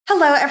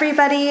Hello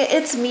everybody,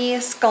 it's me,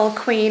 Skull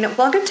Queen.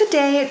 Welcome to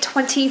day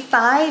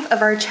 25 of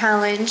our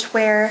challenge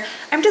where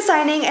I'm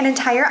designing an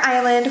entire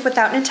island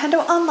without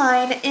Nintendo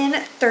Online in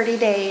 30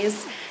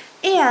 days.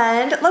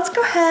 And let's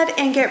go ahead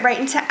and get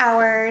right into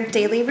our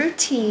daily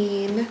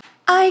routine.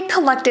 I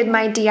collected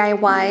my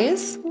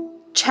DIYs,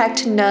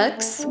 checked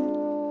nooks,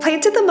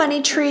 planted the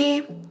money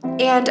tree,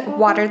 and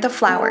watered the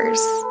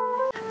flowers.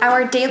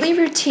 Our daily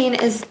routine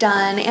is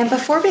done, and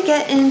before we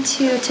get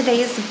into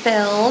today's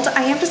build,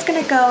 I am just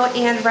gonna go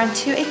and run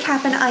to a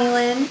cabin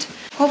island.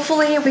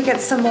 Hopefully we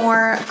get some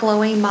more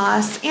glowing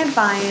moss and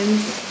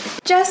vines.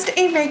 Just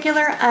a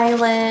regular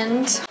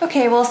island.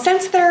 Okay, well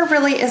since there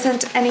really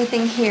isn't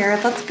anything here,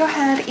 let's go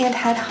ahead and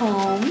head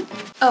home.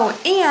 Oh,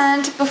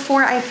 and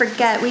before I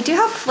forget, we do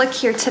have Flick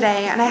here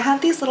today, and I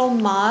have these little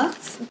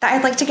moths that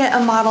I'd like to get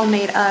a model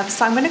made of,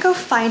 so I'm gonna go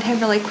find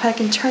him really quick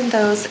and turn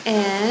those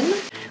in.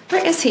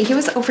 Where is he? He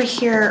was over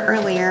here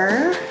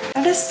earlier.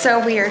 That is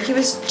so weird. He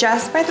was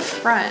just by the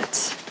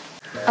front.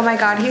 Oh my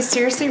god, he's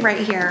seriously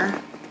right here.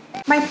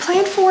 My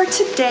plan for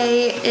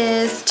today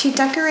is to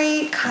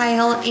decorate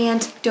Kyle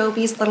and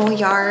Dobie's little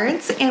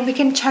yards, and we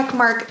can check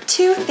mark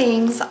 2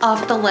 things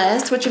off the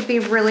list, which would be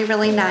really,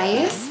 really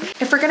nice.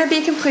 If we're gonna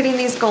be completing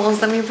these goals,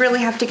 then we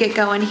really have to get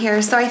going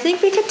here. So I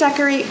think we could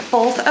decorate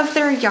both of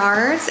their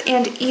yards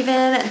and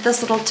even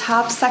this little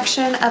top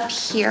section up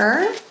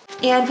here.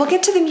 And we'll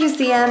get to the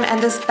museum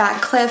and this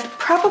back cliff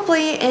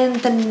probably in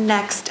the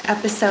next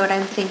episode,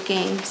 I'm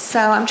thinking. So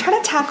I'm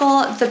trying to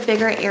tackle the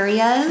bigger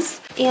areas,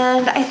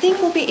 and I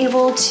think we'll be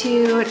able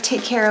to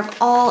take care of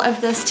all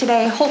of this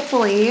today,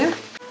 hopefully.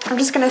 I'm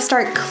just gonna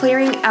start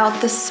clearing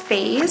out the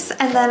space,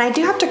 and then I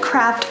do have to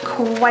craft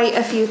quite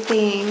a few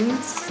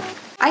things.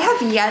 I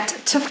have yet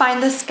to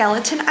find the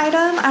skeleton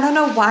item. I don't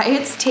know why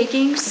it's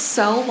taking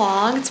so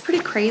long. It's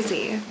pretty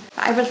crazy.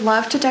 I would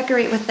love to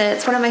decorate with it.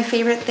 It's one of my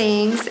favorite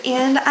things,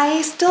 and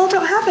I still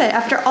don't have it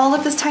after all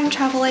of this time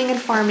traveling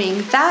and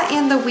farming. That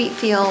and the wheat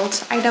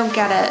field, I don't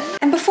get it.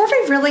 And before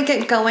we really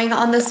get going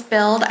on this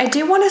build, I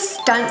do want to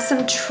stunt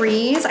some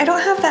trees. I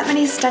don't have that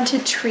many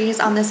stunted trees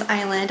on this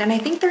island, and I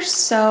think they're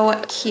so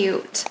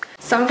cute.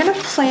 So I'm gonna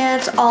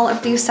plant all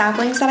of these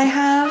saplings that I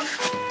have,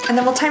 and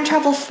then we'll time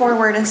travel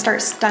forward and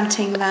start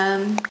stunting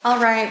them. All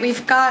right,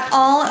 we've got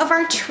all of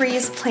our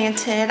trees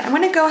planted. I'm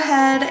gonna go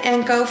ahead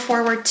and go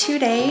forward 2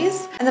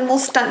 days, and then we'll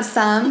stunt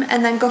some,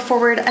 and then go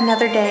forward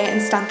another day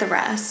and stunt the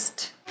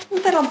rest.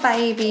 Little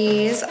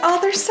babies. Oh,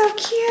 they're so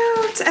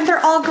cute, and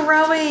they're all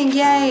growing,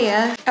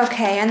 yay.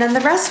 Okay, and then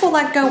the rest will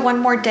let go one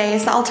more day,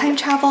 so I'll time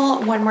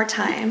travel one more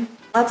time.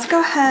 Let's go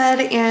ahead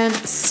and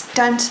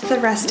stunt the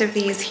rest of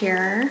these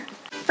here.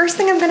 First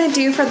thing I'm gonna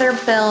do for their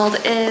build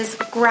is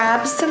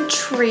grab some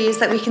trees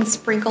that we can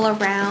sprinkle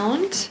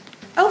around.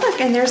 Oh look,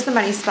 and there's the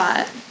money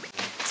spot.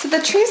 So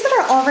the trees that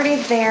are already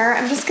there,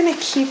 I'm just gonna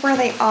keep where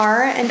they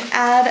are and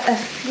add a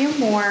few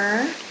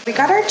more. We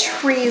got our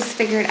trees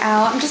figured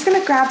out. I'm just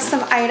gonna grab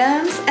some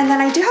items, and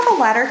then I do have a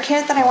ladder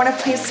kit that I wanna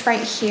place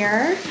right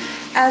here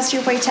as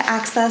your way to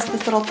access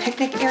this little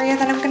picnic area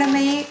that I'm gonna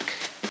make.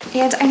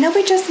 And I know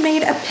we just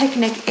made a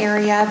picnic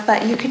area,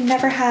 but you can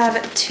never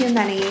have too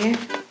many.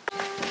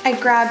 I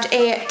grabbed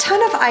a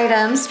ton of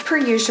items per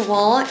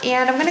usual,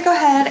 and I'm gonna go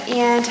ahead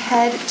and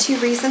head to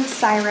Reese and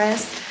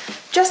Cyrus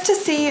just to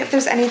see if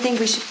there's anything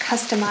we should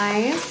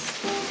customize.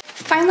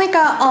 Finally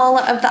got all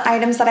of the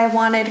items that I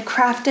wanted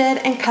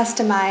crafted and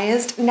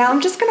customized. Now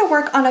I'm just gonna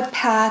work on a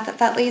path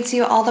that leads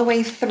you all the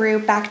way through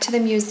back to the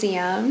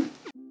museum.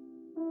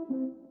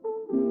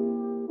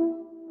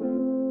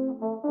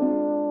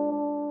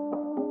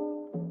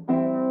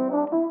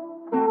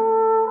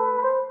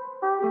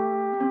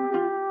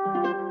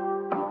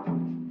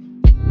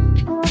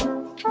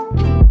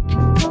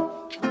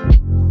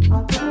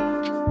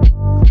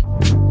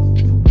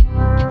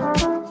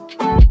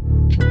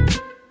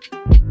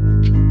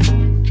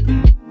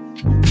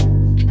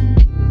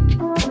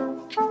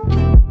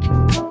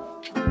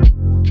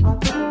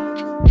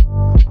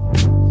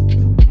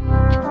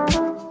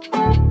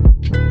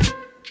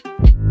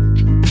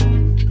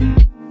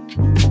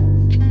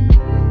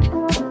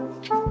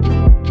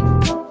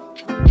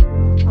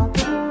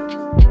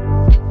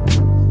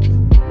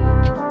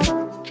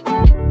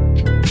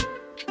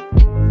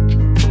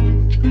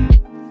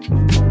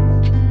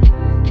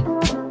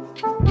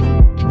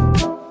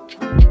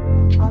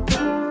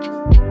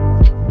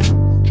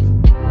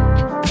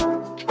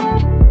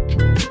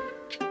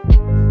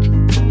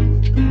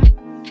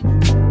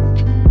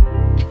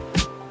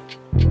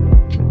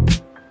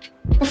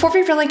 Before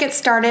we really get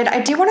started, I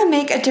do want to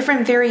make a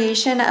different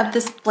variation of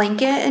this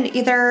blanket in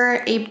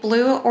either a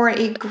blue or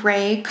a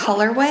gray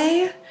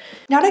colorway.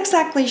 Not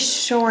exactly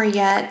sure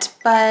yet,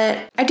 but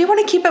I do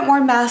want to keep it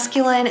more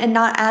masculine and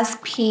not as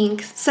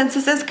pink, since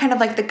this is kind of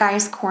like the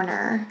guy's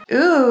corner.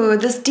 Ooh,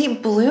 this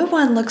deep blue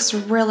one looks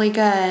really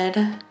good.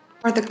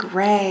 Or the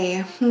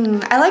gray.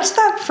 I liked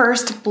that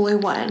first blue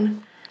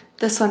one.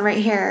 This one right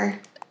here.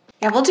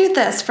 Yeah, we'll do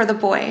this for the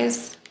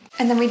boys.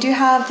 And then we do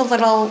have the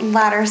little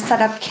ladder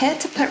setup kit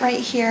to put right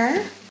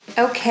here.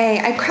 Okay,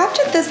 I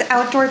crafted this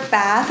outdoor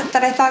bath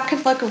that I thought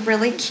could look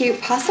really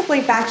cute,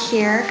 possibly back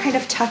here, kind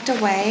of tucked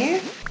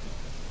away.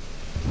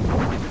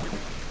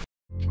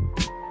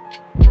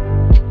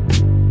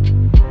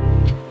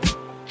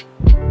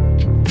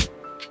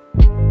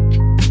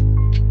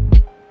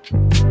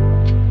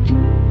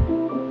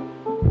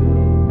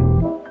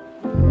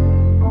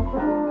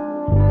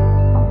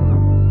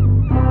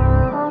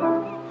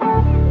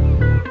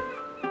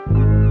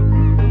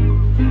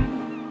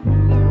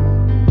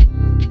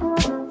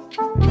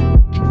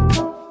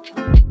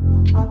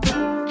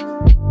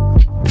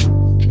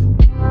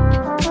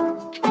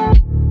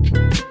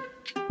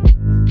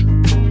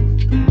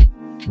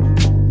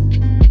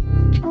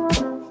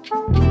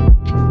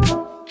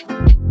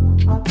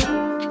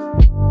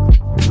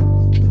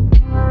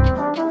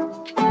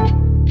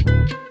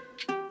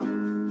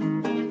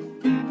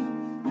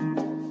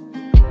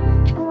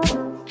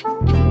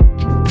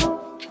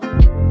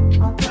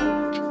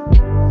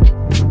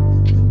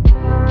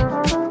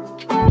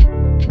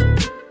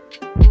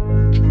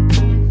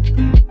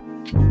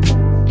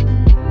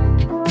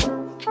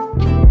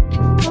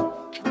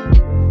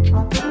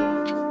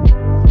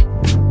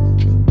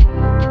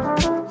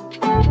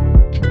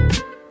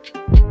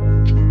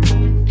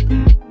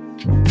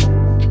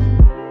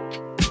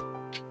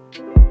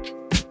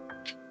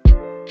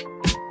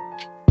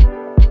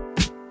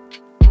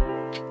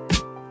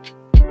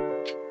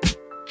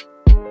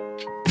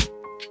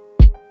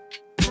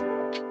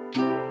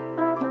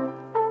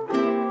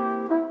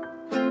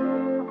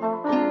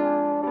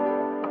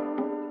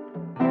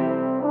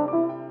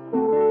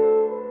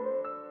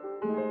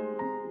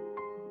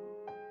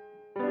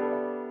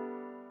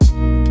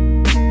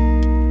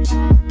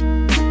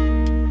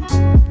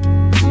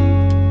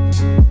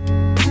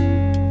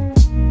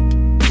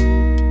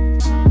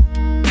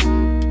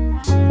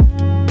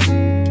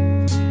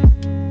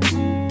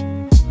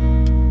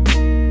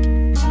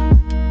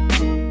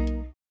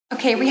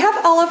 Okay, we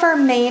have all of our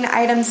main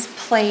items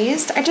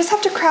placed. I just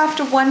have to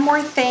craft one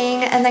more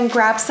thing and then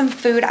grab some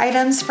food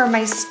items for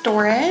my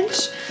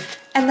storage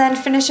and then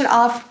finish it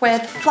off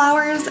with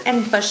flowers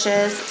and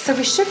bushes. So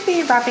we should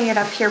be wrapping it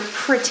up here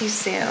pretty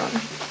soon.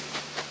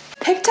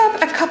 Picked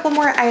up a couple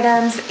more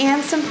items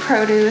and some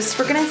produce.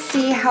 We're gonna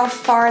see how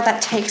far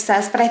that takes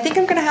us, but I think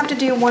I'm gonna have to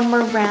do one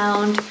more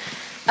round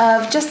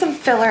of just some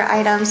filler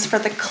items for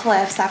the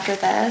cliffs after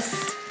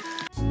this.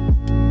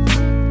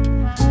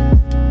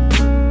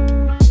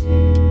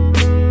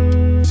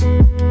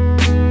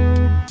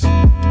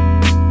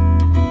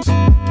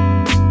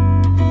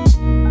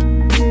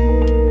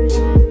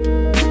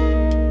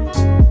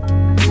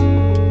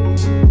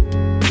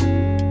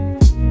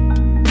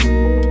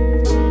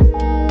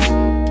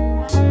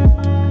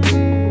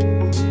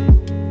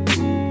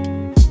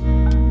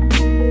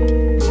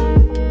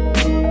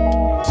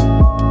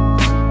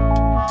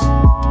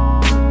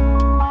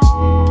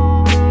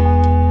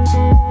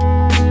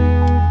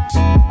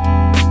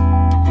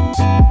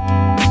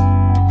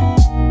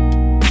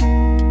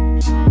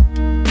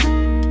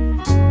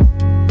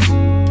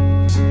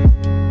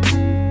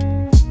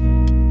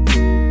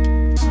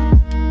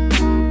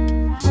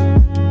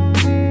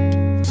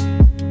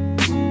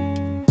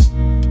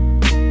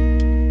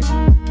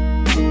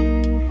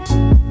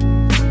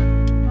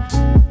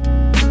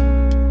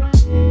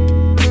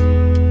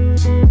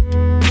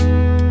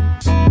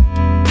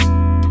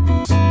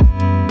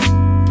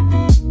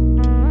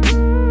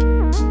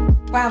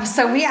 Wow,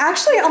 so we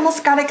actually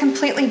almost got it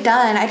completely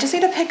done. I just need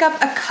to pick up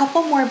a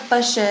couple more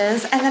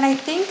bushes and then I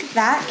think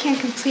that can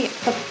complete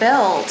the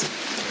build.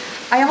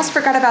 I almost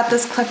forgot about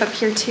this cliff up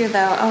here too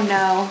though. Oh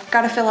no,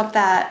 gotta fill up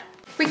that.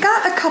 We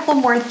got a couple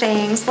more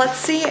things. Let's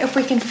see if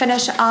we can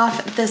finish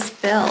off this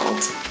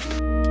build.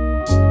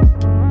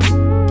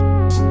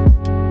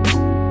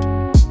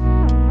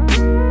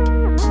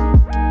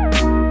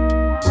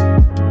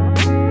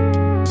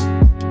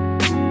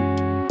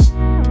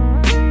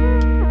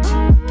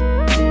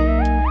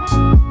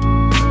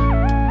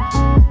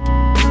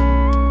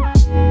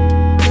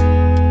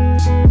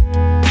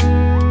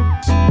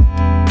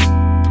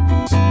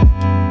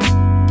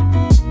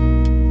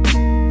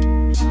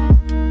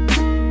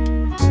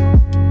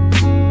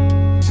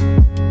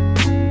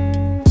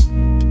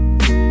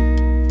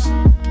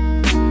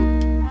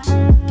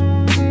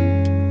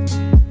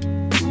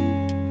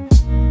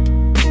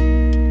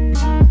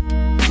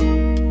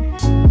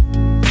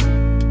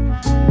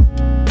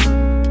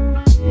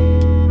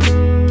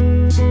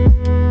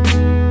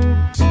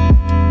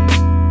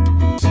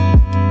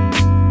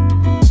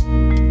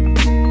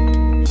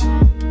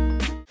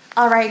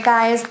 Alright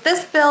guys,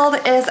 this build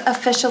is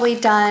officially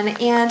done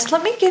and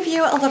let me give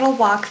you a little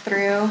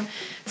walkthrough.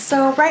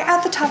 So right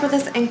at the top of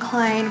this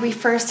incline, we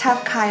first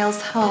have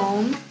Kyle's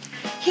home.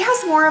 He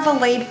has more of a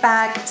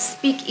laid-back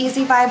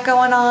speakeasy vibe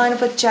going on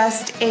with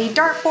just a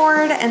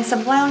dartboard and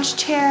some lounge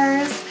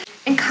chairs.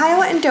 And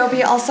Kyle and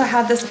Dobie also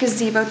have this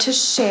gazebo to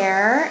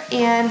share,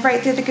 and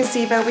right through the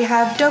gazebo we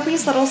have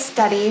Dobie's little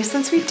study,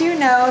 since we do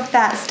know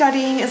that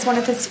studying is one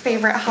of his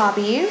favorite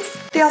hobbies.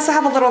 They also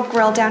have a little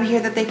grill down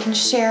here that they can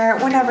share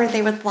whenever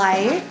they would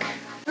like.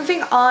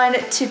 Moving on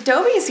to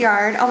Dobie's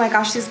yard. Oh my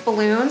gosh, these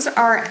balloons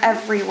are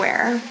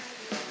everywhere.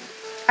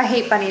 I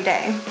hate Bunny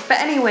Day. But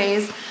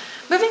anyways,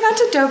 moving on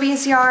to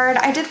Dobie's yard,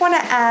 I did want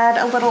to add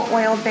a little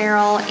oil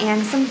barrel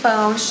and some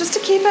bones just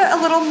to keep it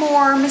a little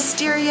more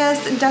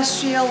mysterious,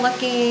 industrial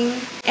looking.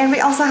 And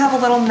we also have a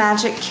little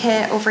magic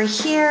kit over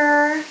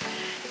here.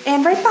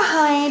 And right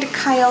behind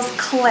Kyle's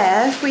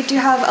cliff, we do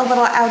have a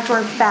little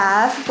outdoor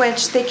bath,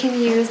 which they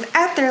can use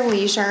at their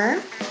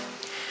leisure.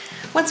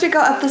 Once we go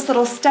up this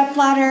little step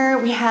ladder,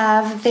 we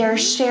have their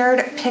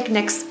shared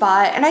picnic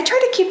spot. And I try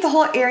to keep the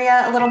whole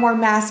area a little more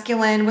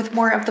masculine with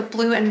more of the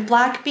blue and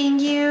black being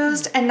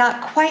used and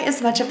not quite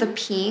as much of the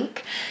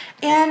pink.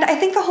 And I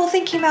think the whole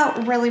thing came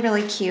out really,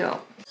 really cute.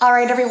 All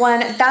right,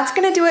 everyone, that's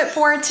gonna do it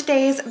for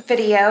today's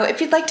video.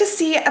 If you'd like to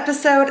see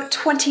episode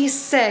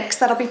 26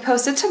 that'll be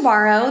posted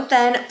tomorrow,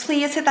 then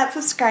please hit that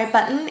subscribe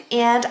button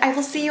and I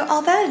will see you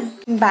all then.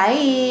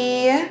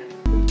 Bye.